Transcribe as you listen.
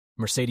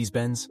Mercedes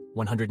Benz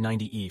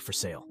 190E for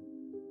sale.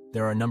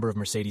 There are a number of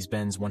Mercedes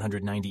Benz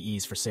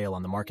 190Es for sale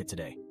on the market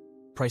today.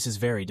 Prices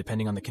vary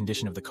depending on the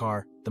condition of the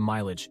car, the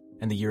mileage,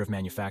 and the year of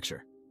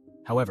manufacture.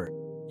 However,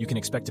 you can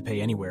expect to pay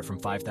anywhere from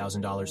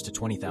 $5,000 to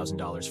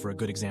 $20,000 for a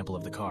good example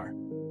of the car.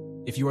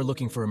 If you are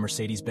looking for a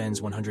Mercedes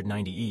Benz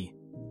 190E,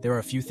 there are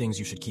a few things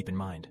you should keep in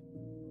mind.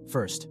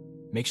 First,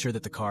 make sure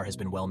that the car has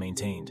been well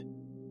maintained.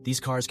 These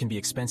cars can be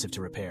expensive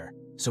to repair,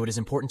 so it is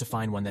important to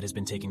find one that has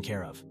been taken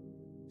care of.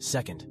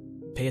 Second,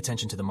 pay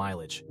attention to the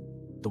mileage.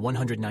 The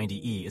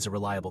 190E is a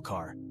reliable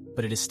car,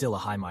 but it is still a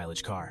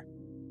high-mileage car.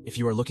 If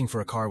you are looking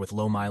for a car with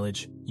low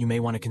mileage, you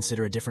may want to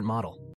consider a different model.